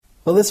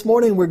Well, this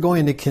morning we're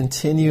going to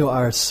continue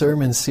our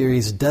sermon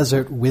series,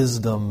 Desert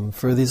Wisdom.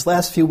 For these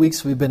last few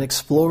weeks we've been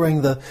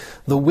exploring the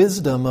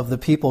wisdom of the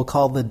people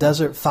called the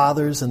Desert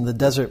Fathers and the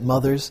Desert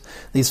Mothers,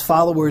 these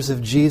followers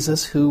of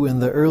Jesus who in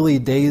the early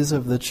days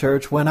of the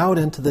church went out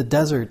into the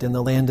desert in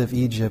the land of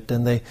Egypt,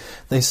 and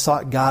they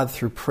sought God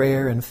through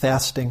prayer and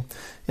fasting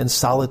and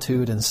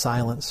solitude and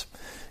silence.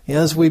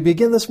 As we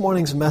begin this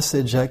morning's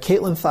message,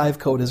 Caitlin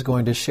Fivecoat is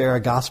going to share a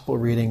gospel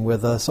reading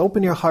with us.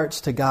 Open your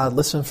hearts to God.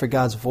 Listen for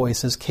God's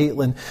voice as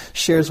Caitlin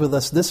shares with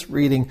us this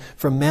reading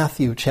from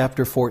Matthew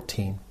chapter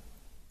 14.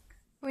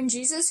 When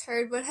Jesus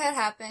heard what had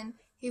happened,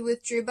 he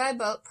withdrew by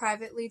boat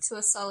privately to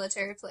a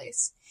solitary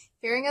place.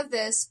 Hearing of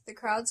this, the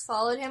crowds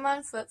followed him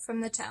on foot from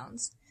the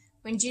towns.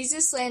 When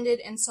Jesus landed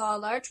and saw a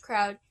large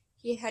crowd,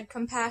 he had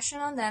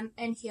compassion on them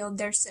and healed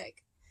their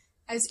sick.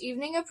 As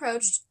evening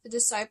approached, the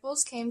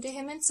disciples came to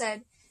him and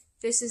said,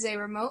 "This is a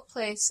remote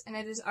place, and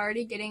it is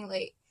already getting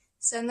late.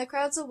 Send the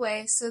crowds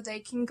away so they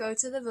can go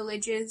to the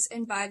villages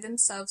and buy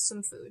themselves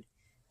some food."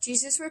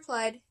 Jesus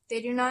replied, "They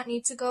do not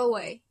need to go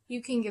away.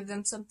 You can give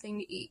them something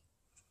to eat."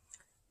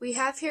 "We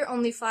have here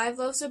only 5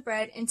 loaves of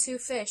bread and 2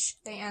 fish,"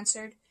 they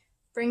answered.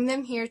 "Bring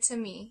them here to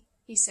me,"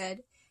 he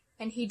said,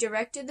 and he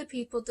directed the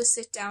people to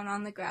sit down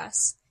on the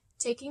grass.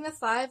 Taking the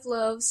 5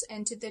 loaves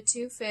and the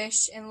 2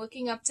 fish, and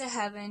looking up to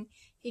heaven,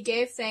 he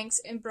gave thanks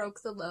and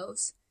broke the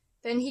loaves.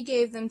 Then he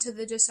gave them to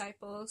the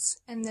disciples,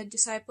 and the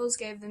disciples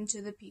gave them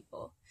to the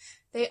people.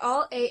 They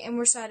all ate and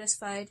were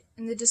satisfied,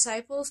 and the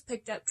disciples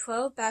picked up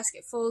 12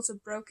 basketfuls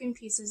of broken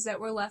pieces that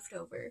were left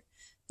over.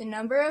 The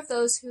number of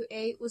those who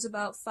ate was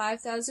about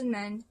 5,000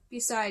 men,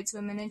 besides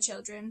women and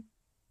children.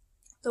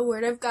 The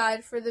word of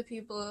God for the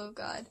people of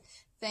God.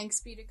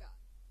 Thanks be to God.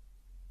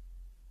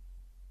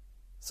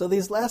 So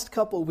these last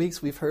couple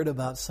weeks we've heard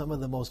about some of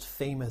the most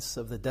famous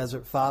of the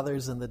Desert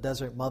Fathers and the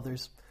Desert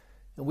Mothers.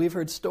 And we've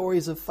heard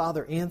stories of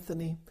Father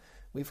Anthony.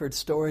 We've heard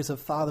stories of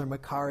Father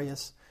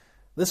Macarius.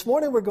 This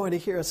morning we're going to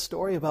hear a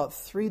story about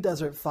 3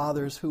 Desert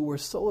Fathers who were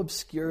so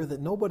obscure that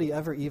nobody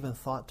ever even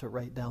thought to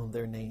write down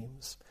their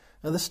names.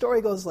 Now the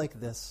story goes like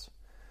this.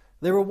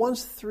 There were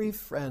once 3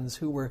 friends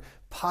who were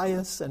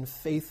pious and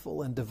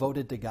faithful and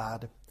devoted to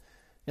God.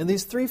 And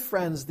these 3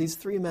 friends, these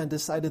 3 men,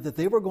 decided that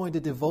they were going to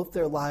devote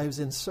their lives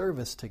in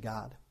service to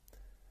God.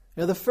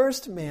 Now the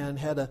first man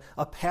had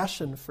a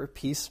passion for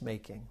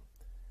peacemaking.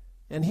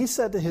 And he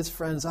said to his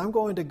friends, "I'm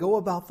going to go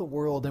about the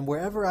world, and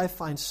wherever I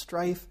find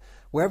strife,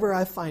 wherever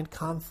I find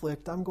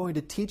conflict, I'm going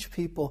to teach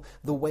people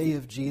the way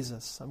of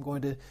Jesus. I'm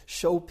going to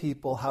show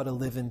people how to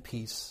live in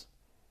peace."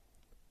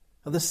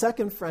 Now, the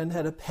second friend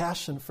had a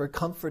passion for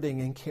comforting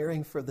and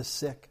caring for the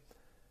sick.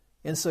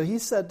 And so he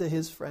said to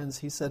his friends,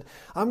 he said,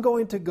 "I'm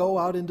going to go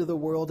out into the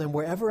world, and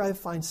wherever I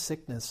find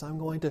sickness, I'm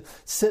going to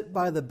sit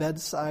by the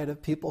bedside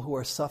of people who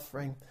are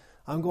suffering.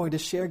 I'm going to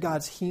share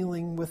God's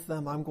healing with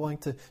them. I'm going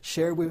to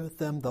share with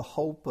them the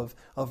hope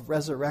of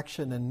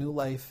resurrection and new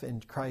life in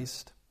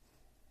Christ."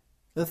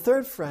 The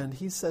third friend,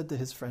 he said to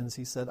his friends,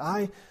 he said,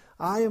 I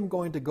am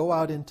going to go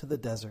out into the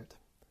desert,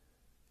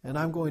 and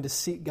I'm going to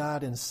seek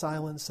God in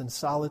silence and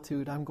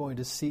solitude. I'm going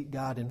to seek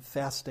God in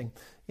fasting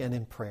and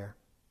in prayer.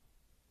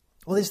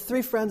 Well, these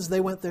 3 friends,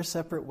 they went their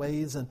separate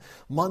ways, and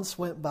months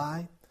went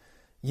by,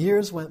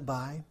 years went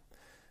by.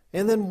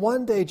 And then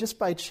one day, just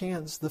by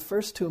chance, the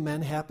first 2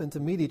 men happened to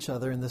meet each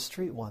other in the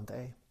street one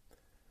day.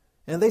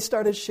 And they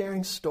started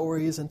sharing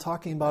stories and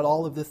talking about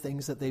all of the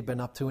things that they'd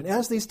been up to. And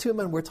as these 2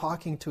 men were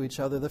talking to each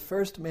other, the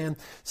first man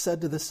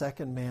said to the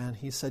second man,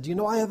 he said, "You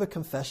know, I have a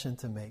confession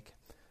to make."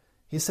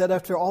 He said,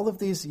 "After all of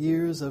these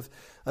years of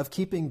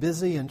keeping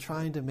busy and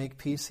trying to make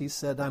peace," he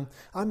said,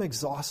 I'm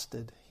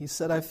exhausted. He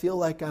said, "I feel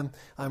like I'm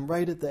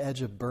right at the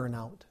edge of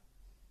burnout."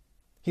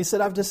 He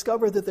said, "I've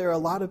discovered that there are a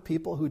lot of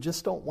people who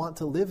just don't want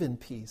to live in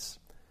peace.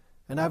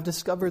 And I've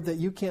discovered that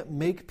you can't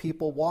make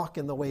people walk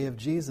in the way of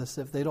Jesus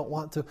if they don't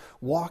want to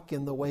walk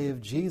in the way of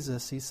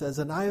Jesus." He says,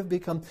 "And I have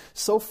become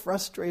so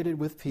frustrated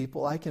with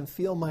people. I can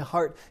feel my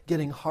heart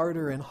getting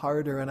harder and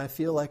harder, and I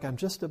feel like I'm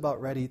just about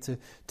ready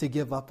to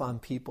give up on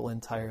people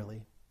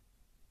entirely."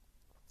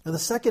 And the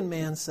second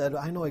man said,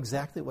 "I know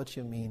exactly what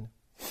you mean."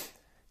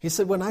 He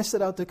said, "When I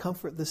set out to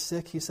comfort the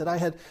sick," he said, "I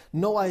had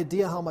no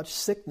idea how much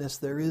sickness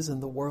there is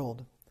in the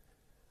world.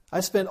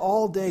 I spent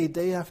all day,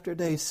 day after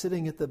day,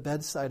 sitting at the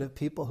bedside of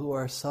people who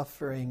are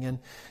suffering. And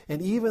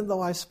even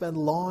though I spend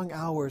long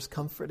hours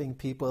comforting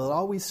people, it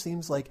always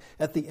seems like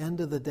at the end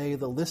of the day,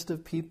 the list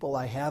of people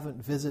I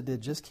haven't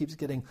visited just keeps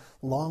getting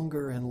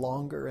longer and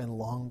longer and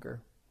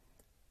longer."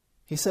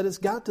 He said, "It's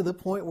got to the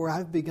point where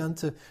I've begun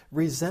to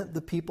resent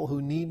the people who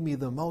need me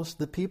the most,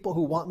 the people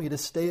who want me to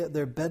stay at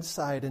their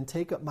bedside and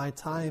take up my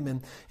time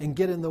and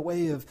get in the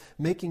way of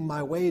making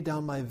my way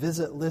down my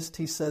visit list."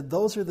 He said,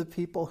 "Those are the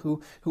people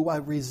who I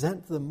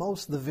resent the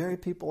most, the very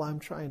people I'm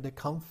trying to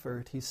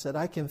comfort." He said,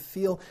 I can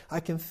feel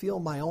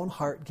my own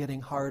heart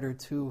getting harder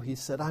too." He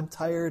said, "I'm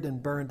tired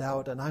and burned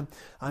out, and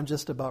I'm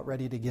just about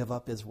ready to give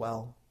up as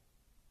well."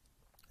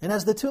 And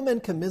as the 2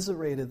 men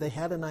commiserated, they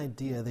had an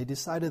idea. They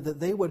decided that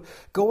they would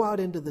go out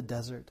into the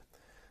desert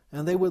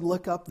And they would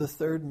look up the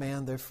third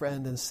man, their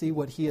friend, and see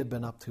what he had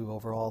been up to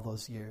over all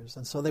those years.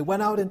 And so they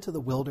went out into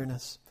the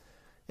wilderness.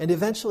 And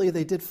eventually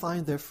they did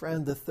find their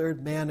friend, the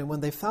third man. And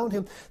when they found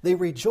him, they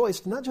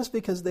rejoiced, not just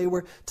because they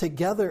were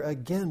together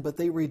again, but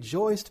they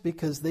rejoiced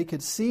because they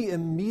could see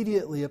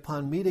immediately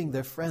upon meeting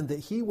their friend that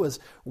he was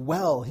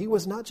well. He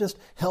was not just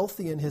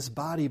healthy in his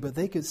body, but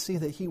they could see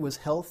that he was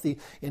healthy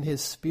in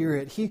his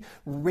spirit. He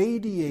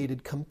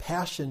radiated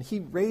compassion. He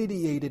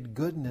radiated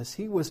goodness.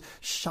 He was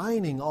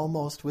shining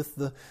almost with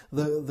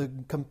the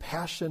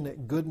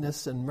compassionate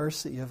goodness and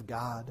mercy of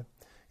God.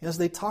 As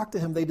they talked to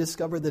him, they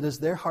discovered that as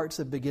their hearts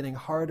had been getting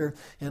harder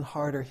and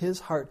harder, his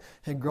heart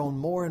had grown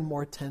more and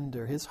more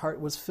tender. His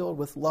heart was filled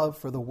with love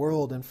for the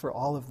world and for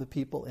all of the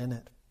people in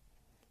it.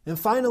 And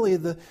finally,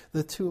 the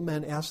two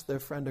men asked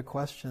their friend a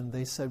question.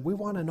 They said, "We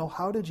want to know,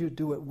 how did you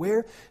do it?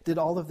 Where did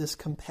all of this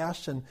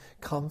compassion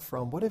come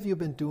from? What have you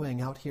been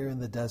doing out here in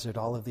the desert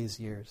all of these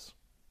years?"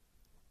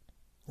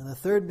 And the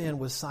third man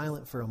was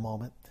silent for a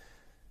moment.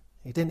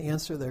 He didn't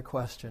answer their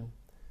question.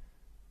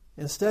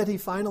 Instead, he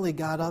finally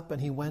got up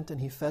and he went and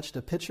he fetched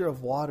a pitcher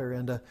of water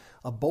and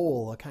a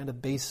bowl, a kind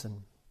of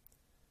basin.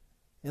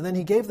 And then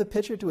he gave the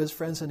pitcher to his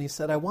friends and he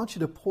said, "I want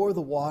you to pour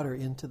the water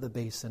into the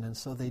basin." And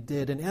so they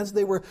did. And as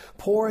they were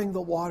pouring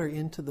the water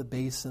into the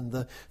basin,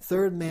 the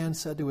third man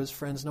said to his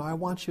friends, "Now I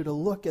want you to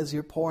look as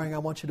you're pouring. I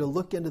want you to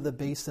look into the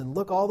basin.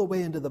 Look all the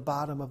way into the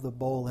bottom of the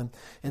bowl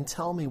and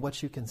tell me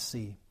what you can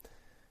see."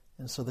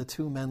 And so the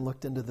two men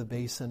looked into the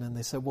basin and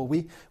they said, "Well,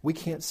 we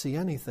can't see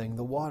anything.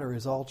 The water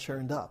is all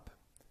churned up."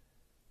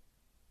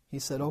 He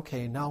said,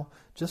 "Okay, now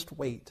just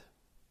wait."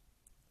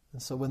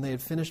 And so when they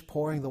had finished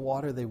pouring the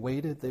water, they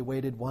waited. They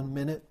waited 1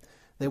 minute.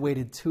 They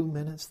waited 2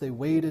 minutes. They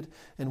waited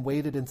and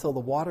waited until the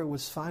water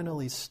was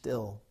finally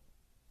still.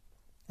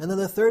 And then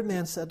the third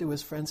man said to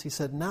his friends, he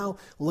said, "Now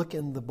look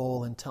in the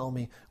bowl and tell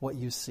me what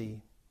you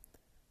see."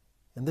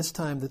 And this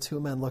time the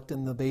two men looked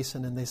in the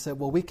basin and they said,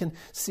 "Well, we can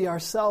see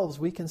ourselves.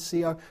 We can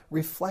see our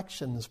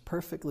reflections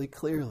perfectly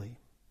clearly."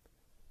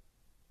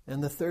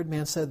 And the third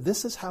man said,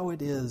 "This is how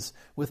it is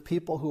with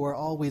people who are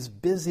always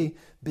busy,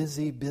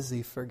 busy,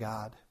 busy for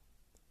God."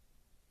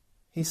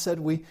 He said,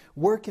 we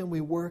work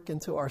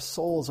until our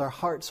souls, our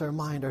hearts, our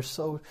mind are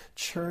so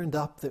churned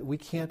up that we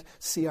can't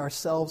see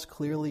ourselves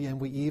clearly and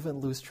we even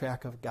lose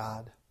track of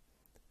God.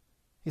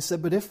 He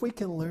said, but if we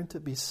can learn to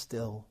be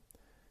still,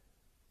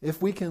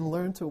 if we can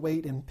learn to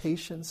wait in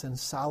patience and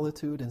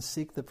solitude and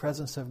seek the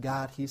presence of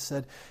God, he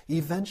said,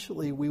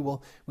 eventually we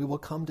will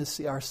come to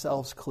see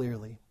ourselves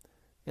clearly.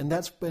 And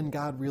that's when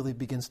God really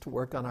begins to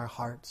work on our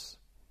hearts.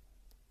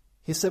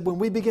 He said, when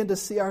we begin to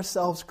see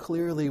ourselves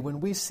clearly,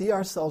 when we see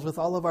ourselves with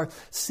all of our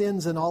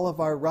sins and all of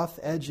our rough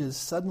edges,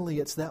 suddenly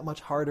it's that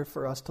much harder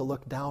for us to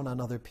look down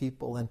on other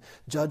people and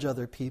judge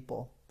other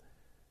people.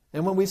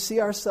 And when we see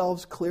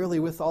ourselves clearly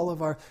with all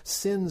of our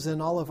sins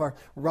and all of our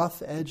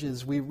rough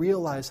edges, we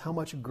realize how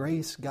much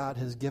grace God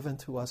has given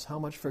to us, how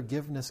much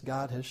forgiveness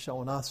God has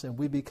shown us, and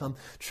we become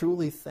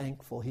truly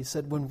thankful. He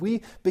said, when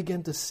we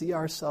begin to see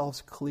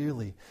ourselves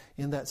clearly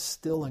in that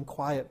still and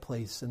quiet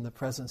place in the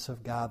presence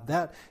of God,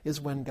 that is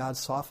when God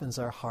softens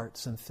our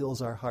hearts and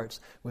fills our hearts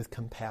with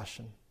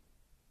compassion.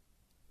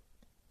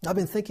 I've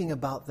been thinking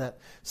about that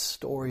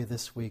story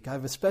this week.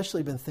 I've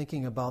especially been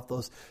thinking about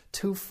those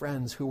two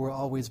friends who were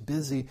always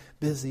busy,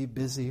 busy,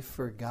 busy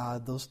for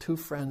God. Those two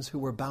friends who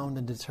were bound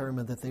and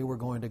determined that they were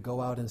going to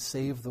go out and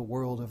save the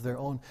world of their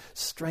own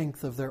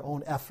strength, of their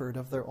own effort,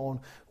 of their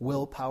own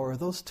willpower.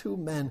 Those two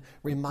men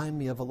remind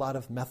me of a lot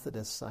of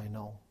Methodists I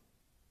know.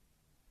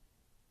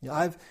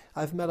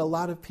 I've met a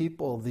lot of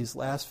people these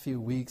last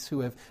few weeks who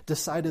have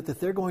decided that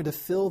they're going to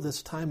fill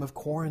this time of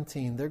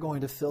quarantine, they're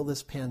going to fill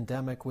this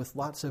pandemic with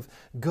lots of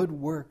good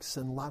works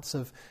and lots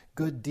of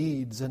good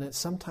deeds. And it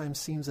sometimes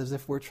seems as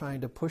if we're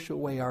trying to push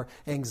away our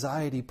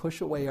anxiety,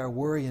 push away our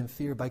worry and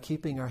fear by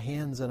keeping our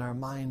hands and our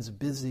minds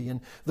busy.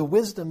 And the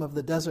wisdom of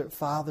the Desert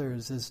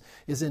Fathers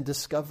is in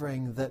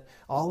discovering that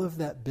all of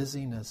that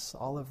busyness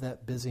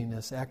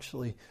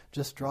actually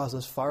just draws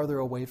us farther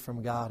away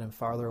from God and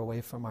farther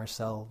away from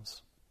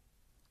ourselves.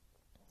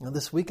 Now,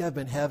 this week I've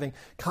been having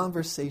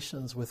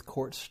conversations with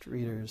Court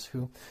Streeters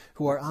who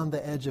are on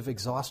the edge of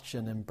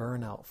exhaustion and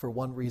burnout for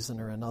one reason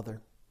or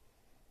another.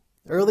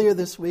 Earlier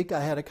this week I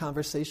had a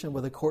conversation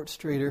with a Court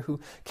Streeter who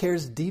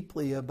cares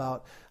deeply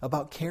about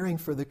caring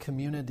for the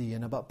community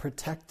and about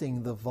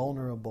protecting the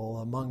vulnerable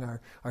among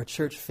our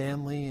church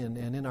family and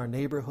in our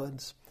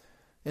neighborhoods.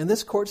 And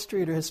this Court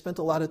Streeter has spent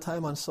a lot of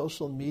time on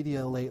social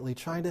media lately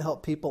trying to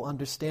help people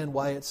understand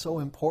why it's so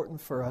important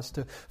for us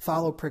to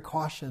follow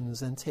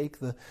precautions and take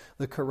the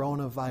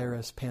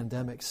coronavirus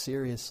pandemic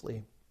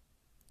seriously.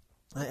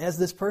 As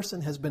this person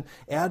has been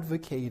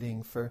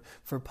advocating for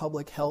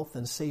public health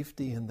and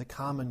safety and the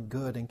common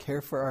good and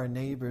care for our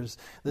neighbors,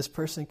 this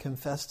person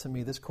confessed to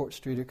me, this court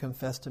streeter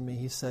confessed to me,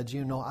 he said,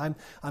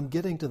 I'm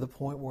getting to the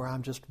point where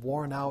I'm just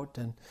worn out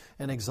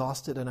and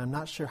exhausted, and I'm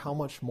not sure how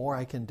much more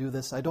I can do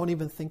this. I don't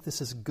even think this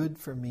is good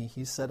for me.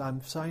 He said, I'm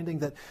finding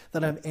that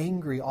I'm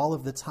angry all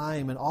of the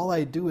time, and all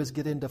I do is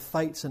get into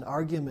fights and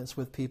arguments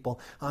with people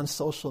on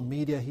social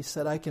media. He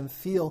said, I can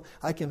feel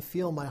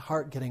my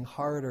heart getting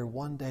harder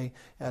one day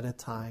at a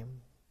time.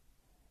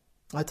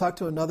 I talked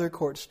to another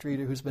court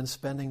streeter who's been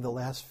spending the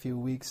last few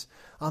weeks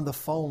on the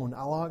phone,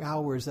 long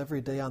hours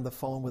every day on the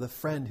phone with a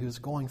friend who's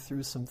going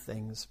through some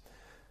things.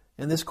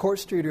 And this court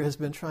streeter has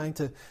been trying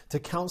to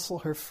counsel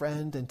her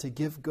friend and to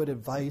give good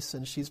advice,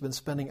 and she's been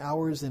spending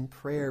hours in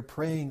prayer,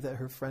 praying that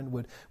her friend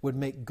would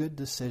make good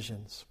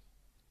decisions.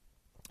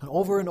 And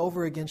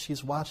over again,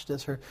 she's watched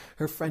as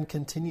her friend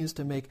continues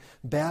to make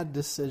bad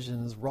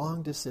decisions,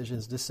 wrong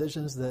decisions,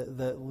 decisions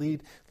that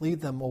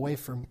lead them away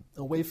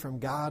from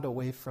God,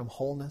 away from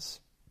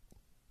wholeness.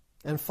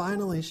 And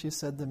finally, she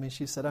said to me,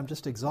 I'm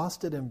just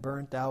exhausted and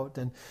burnt out,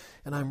 and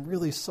I'm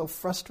really so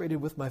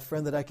frustrated with my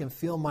friend that I can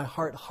feel my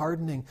heart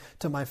hardening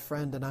to my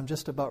friend, and I'm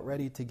just about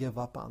ready to give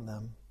up on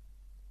them.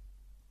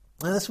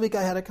 And this week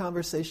I had a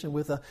conversation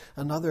with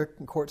another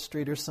court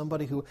streeter,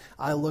 somebody who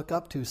I look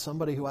up to,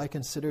 somebody who I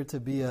consider to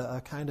be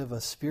a kind of a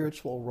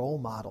spiritual role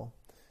model.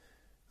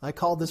 I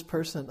called this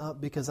person up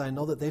because I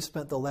know that they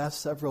spent the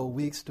last several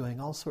weeks doing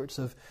all sorts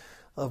of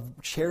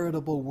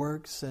charitable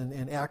works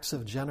and acts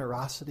of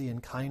generosity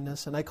and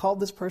kindness. And I called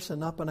this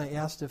person up and I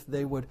asked if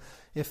they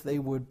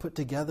would put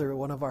together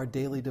one of our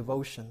daily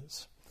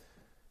devotions.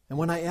 And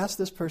when I asked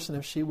this person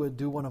if she would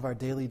do one of our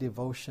daily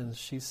devotions,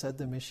 she said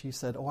to me,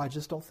 I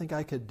just don't think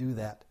I could do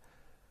that.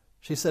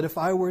 She said, if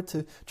I were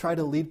to try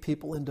to lead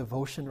people in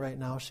devotion right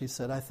now, she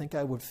said, I think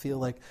I would feel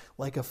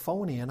like a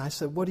phony. And I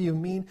said, what do you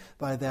mean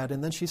by that?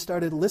 And then she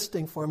started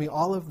listing for me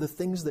all of the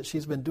things that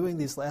she's been doing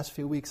these last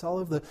few weeks, all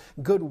of the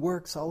good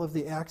works, all of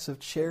the acts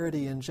of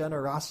charity and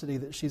generosity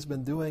that she's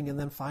been doing. And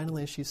then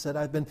finally she said,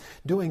 I've been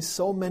doing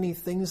so many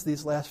things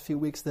these last few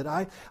weeks that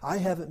I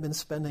haven't been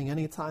spending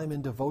any time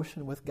in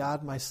devotion with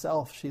God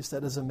myself. She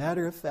said, as a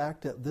matter of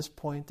fact, at this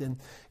point in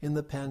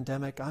the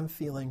pandemic, I'm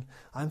feeling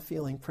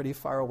pretty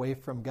far away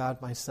from God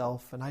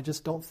myself, and I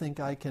just don't think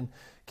I can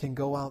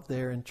go out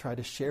there and try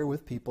to share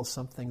with people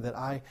something that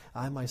I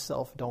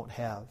myself don't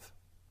have.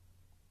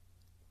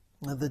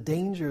 Now, the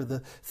danger, the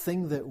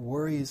thing that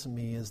worries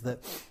me is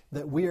that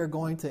we are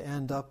going to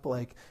end up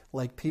like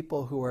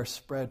people who are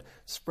spread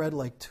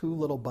like too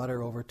little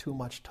butter over too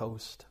much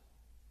toast.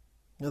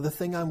 Now, the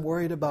thing I'm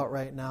worried about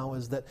right now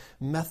is that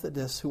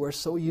Methodists who are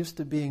so used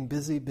to being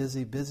busy,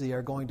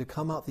 are going to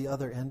come out the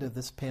other end of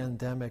this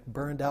pandemic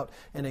burned out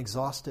and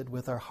exhausted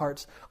with our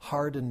hearts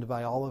hardened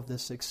by all of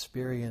this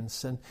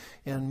experience.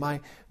 And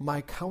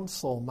my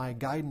counsel, my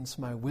guidance,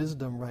 my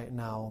wisdom right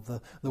now,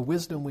 the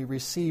wisdom we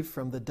receive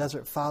from the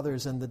Desert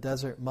Fathers and the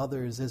Desert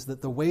Mothers is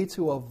that the way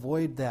to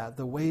avoid that,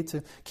 the way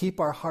to keep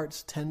our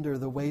hearts tender,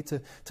 the way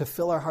to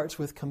fill our hearts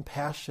with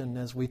compassion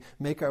as we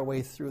make our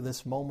way through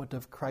this moment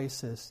of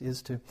crisis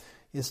is to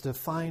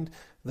find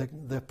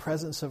the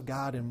presence of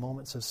God in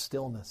moments of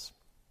stillness,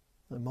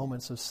 in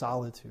moments of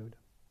solitude.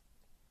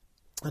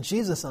 And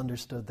Jesus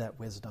understood that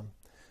wisdom.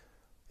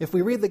 If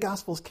we read the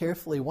Gospels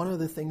carefully, one of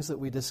the things that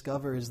we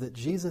discover is that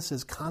Jesus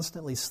is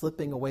constantly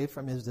slipping away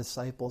from his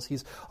disciples.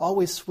 He's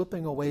always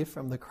slipping away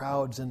from the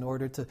crowds in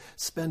order to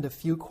spend a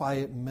few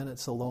quiet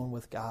minutes alone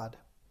with God.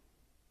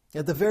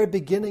 At the very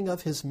beginning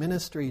of his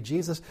ministry,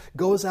 Jesus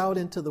goes out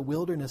into the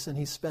wilderness and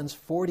he spends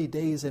 40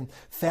 days in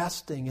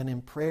fasting and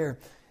in prayer.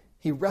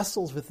 He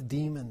wrestles with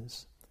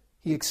demons.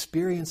 He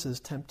experiences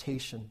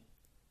temptation.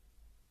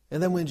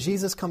 And then when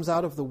Jesus comes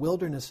out of the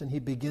wilderness and he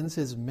begins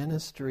his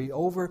ministry,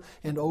 over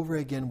and over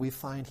again we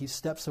find he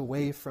steps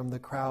away from the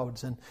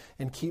crowds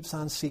and keeps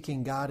on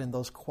seeking God in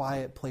those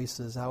quiet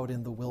places out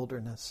in the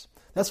wilderness.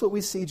 That's what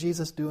we see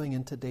Jesus doing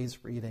in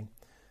today's reading.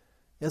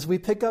 As we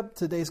pick up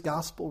today's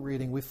gospel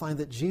reading, we find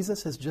that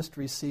Jesus has just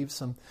received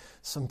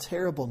some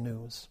terrible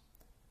news.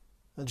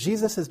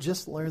 Jesus has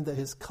just learned that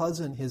his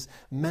cousin, his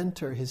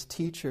mentor, his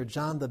teacher,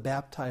 John the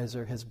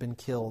Baptizer, has been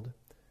killed.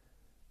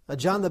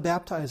 John the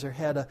Baptizer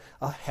had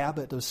a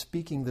habit of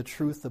speaking the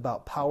truth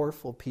about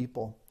powerful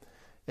people.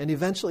 And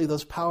eventually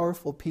those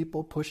powerful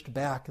people pushed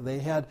back. They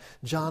had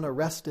John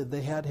arrested.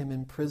 They had him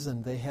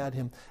imprisoned. They had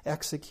him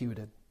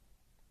executed.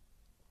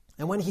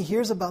 And when he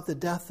hears about the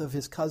death of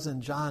his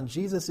cousin John,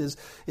 Jesus is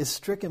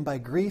stricken by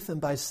grief and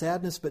by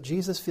sadness, but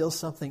Jesus feels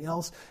something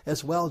else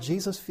as well.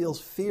 Jesus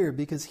feels fear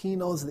because he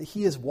knows that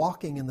he is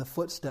walking in the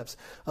footsteps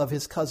of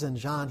his cousin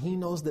John. He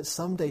knows that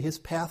someday his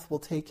path will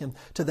take him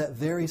to that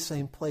very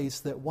same place,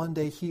 that one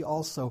day he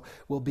also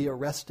will be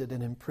arrested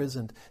and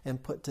imprisoned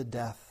and put to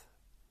death.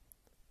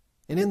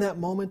 And in that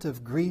moment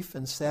of grief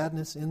and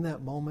sadness, in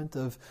that moment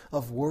of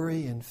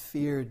worry and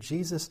fear,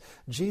 Jesus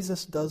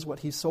does what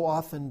he so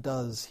often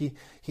does.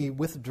 He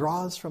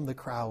withdraws from the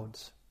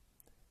crowds.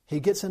 He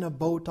gets in a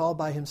boat all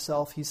by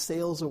himself. He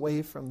sails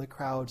away from the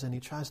crowds, and he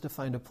tries to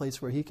find a place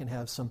where he can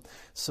have some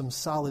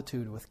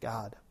solitude with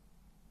God.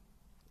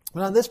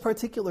 But on this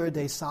particular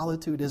day,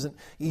 solitude isn't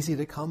easy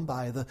to come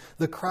by.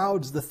 The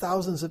crowds, the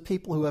thousands of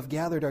people who have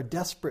gathered are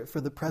desperate for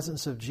the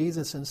presence of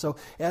Jesus. And so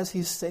as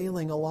he's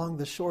sailing along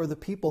the shore, the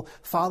people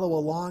follow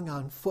along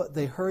on foot.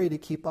 They hurry to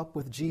keep up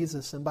with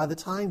Jesus. And by the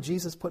time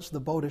Jesus puts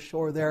the boat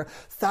ashore, there are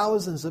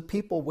thousands of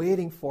people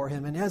waiting for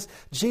him. And as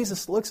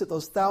Jesus looks at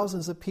those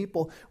thousands of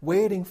people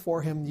waiting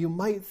for him, you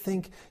might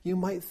think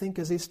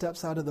as he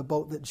steps out of the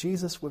boat that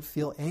Jesus would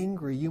feel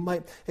angry. You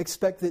might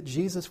expect that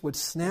Jesus would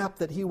snap,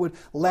 that he would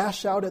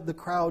lash out at the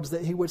crowds,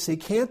 that he would say,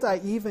 "Can't I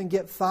even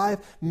get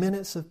 5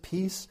 minutes of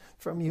peace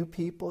from you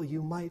people?"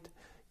 You might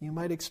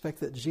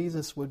expect that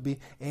Jesus would be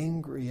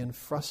angry and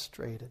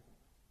frustrated.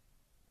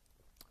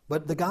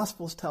 But the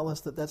Gospels tell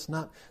us that that's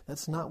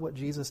not what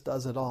Jesus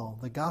does at all.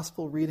 The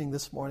Gospel reading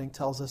this morning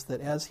tells us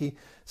that as he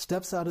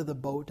steps out of the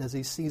boat, as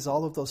he sees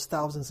all of those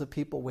thousands of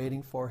people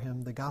waiting for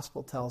him, the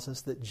Gospel tells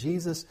us that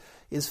Jesus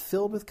is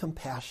filled with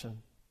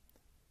compassion.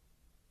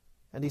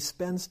 And he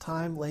spends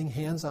time laying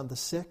hands on the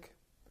sick.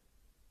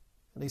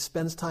 And he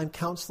spends time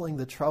counseling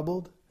the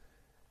troubled.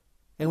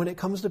 And when it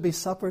comes to be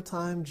supper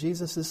time,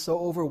 Jesus is so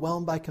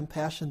overwhelmed by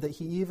compassion that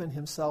he even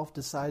himself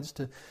decides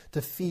to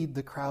feed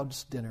the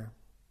crowd's dinner.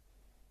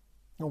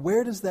 Now,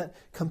 where does that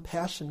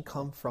compassion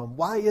come from?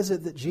 Why is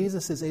it that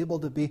Jesus is able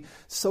to be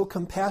so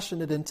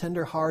compassionate and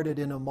tender-hearted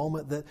in a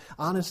moment that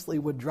honestly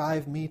would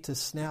drive me to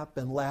snap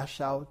and lash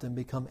out and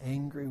become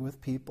angry with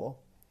people?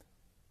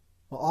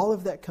 Well, all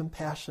of that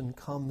compassion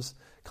comes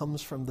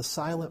from the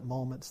silent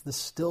moments, the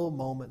still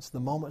moments, the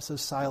moments of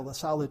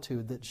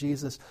solitude that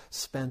Jesus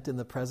spent in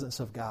the presence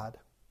of God.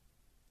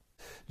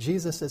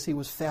 Jesus, as he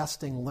was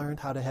fasting,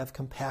 learned how to have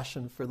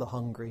compassion for the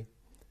hungry.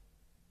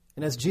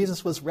 And as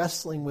Jesus was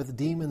wrestling with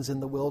demons in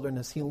the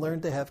wilderness, he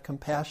learned to have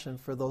compassion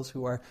for those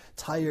who are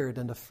tired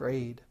and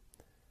afraid.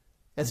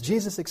 As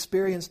Jesus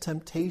experienced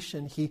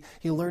temptation, he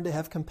learned to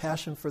have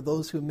compassion for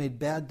those who made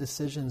bad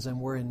decisions and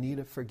were in need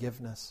of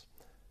forgiveness.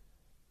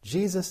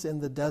 Jesus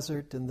in the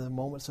desert, in the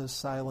moments of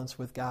silence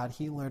with God,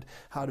 he learned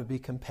how to be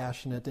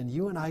compassionate. And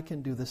you and I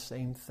can do the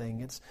same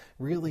thing. It's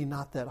really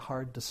not that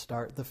hard to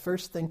start. The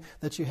first thing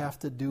that you have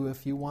to do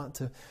if you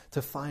want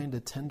to find a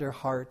tender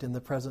heart in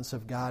the presence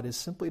of God is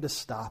simply to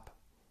stop.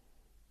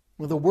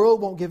 Well, the world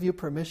won't give you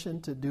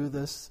permission to do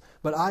this,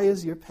 but I,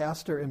 as your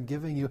pastor, am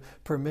giving you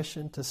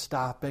permission to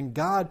stop. And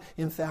God,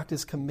 in fact,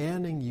 is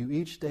commanding you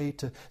each day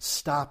to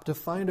stop, to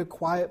find a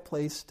quiet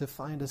place, to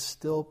find a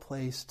still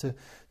place, to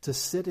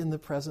sit in the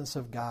presence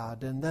of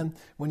God. And then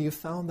when you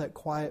found that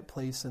quiet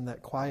place and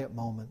that quiet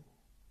moment,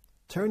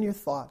 turn your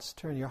thoughts,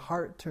 turn your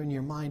heart, turn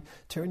your mind,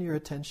 turn your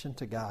attention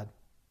to God.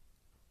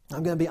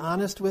 I'm going to be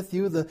honest with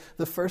you,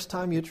 the first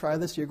time you try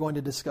this, you're going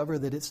to discover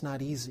that it's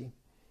not easy.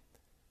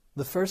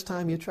 The first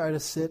time you try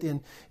to sit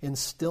in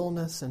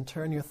stillness and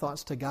turn your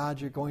thoughts to God,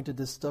 you're going to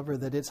discover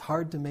that it's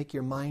hard to make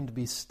your mind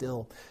be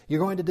still. You're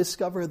going to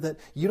discover that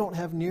you don't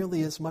have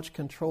nearly as much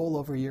control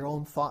over your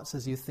own thoughts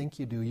as you think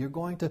you do. You're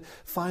going to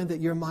find that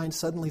your mind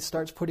suddenly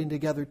starts putting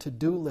together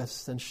to-do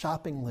lists and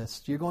shopping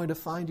lists. You're going to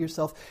find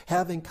yourself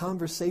having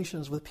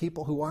conversations with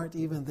people who aren't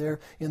even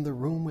there in the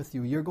room with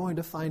you. You're going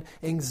to find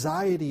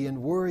anxiety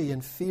and worry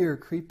and fear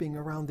creeping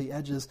around the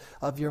edges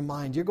of your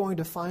mind. You're going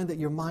to find that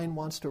your mind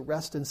wants to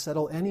rest and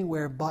settle anywhere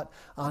but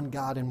on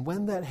God. And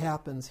when that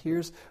happens,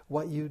 here's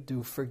what you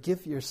do.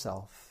 Forgive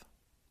yourself.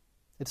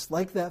 It's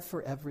like that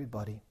for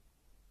everybody.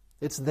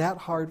 It's that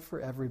hard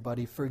for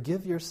everybody.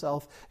 Forgive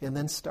yourself and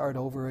then start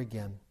over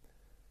again.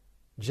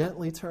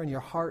 Gently turn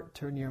your heart,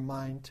 turn your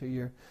mind,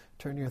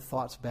 turn your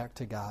thoughts back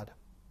to God.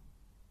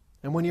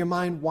 And when your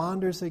mind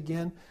wanders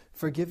again,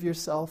 forgive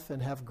yourself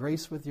and have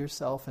grace with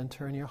yourself and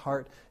turn your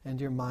heart and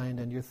your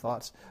mind and your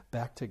thoughts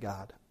back to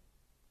God.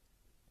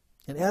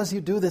 And as you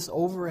do this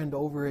over and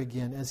over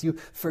again, as you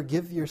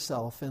forgive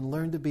yourself and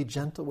learn to be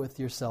gentle with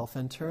yourself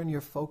and turn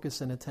your focus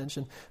and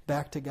attention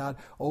back to God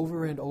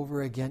over and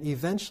over again,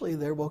 eventually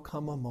there will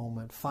come a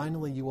moment,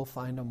 finally you will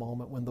find a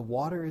moment when the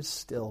water is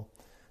still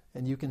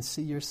and you can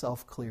see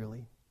yourself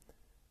clearly.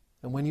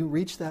 And when you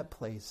reach that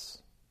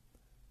place,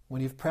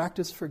 when you've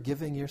practiced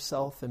forgiving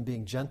yourself and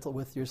being gentle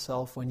with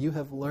yourself, when you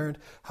have learned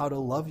how to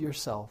love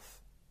yourself,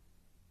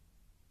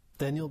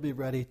 then you'll be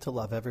ready to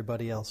love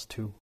everybody else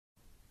too.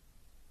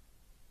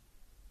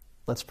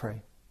 Let's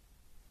pray.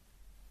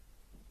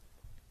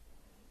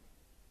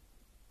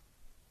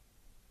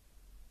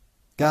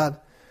 God,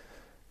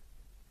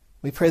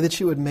 we pray that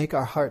you would make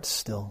our hearts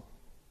still.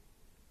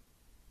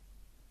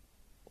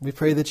 We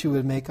pray that you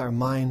would make our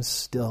minds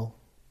still.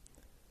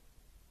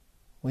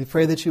 We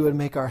pray that you would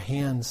make our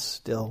hands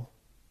still.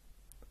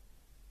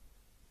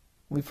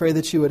 We pray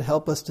that you would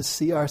help us to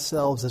see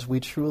ourselves as we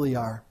truly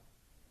are.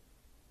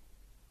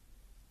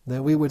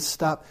 That we would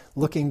stop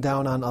looking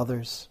down on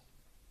others.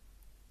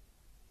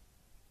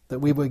 That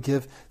we would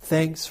give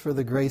thanks for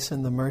the grace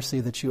and the mercy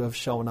that you have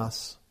shown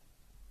us.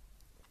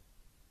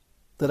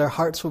 That our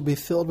hearts would be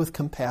filled with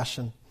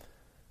compassion.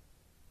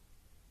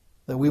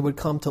 That we would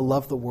come to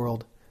love the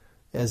world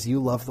as you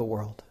love the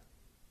world.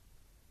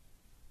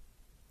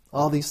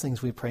 All these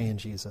things we pray in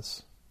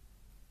Jesus.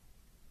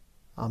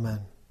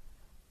 Amen.